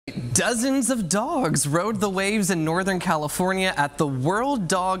Dozens of dogs rode the waves in Northern California at the World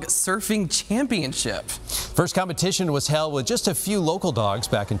Dog Surfing Championship. First competition was held with just a few local dogs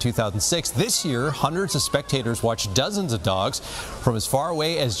back in 2006. This year, hundreds of spectators watched dozens of dogs from as far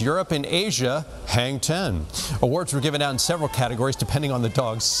away as Europe and Asia hang 10. Awards were given out in several categories depending on the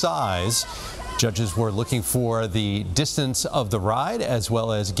dog's size. Judges were looking for the distance of the ride as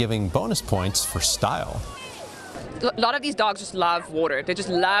well as giving bonus points for style. A lot of these dogs just love water. They just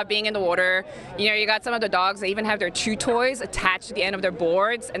love being in the water. You know, you got some of the dogs that even have their chew toys attached to the end of their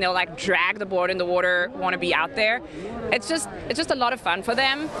boards, and they'll like drag the board in the water, want to be out there. It's just a lot of fun for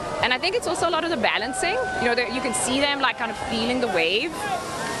them. And I think it's also a lot of the balancing. You know, you can see them like kind of feeling the wave.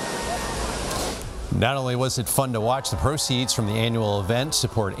 Not only was it fun to watch, the proceeds from the annual event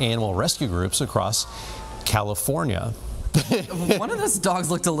support animal rescue groups across California. One of those dogs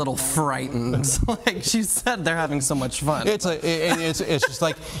looked a little frightened. Like she said, they're having so much fun. It's just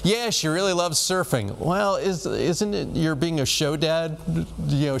like, yeah, she really loves surfing. Well, isn't it you're being a show dad?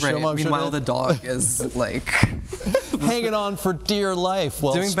 You know, show mom, Meanwhile, show dad? the dog is like hanging on for dear life.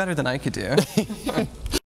 Well, doing better than I could do.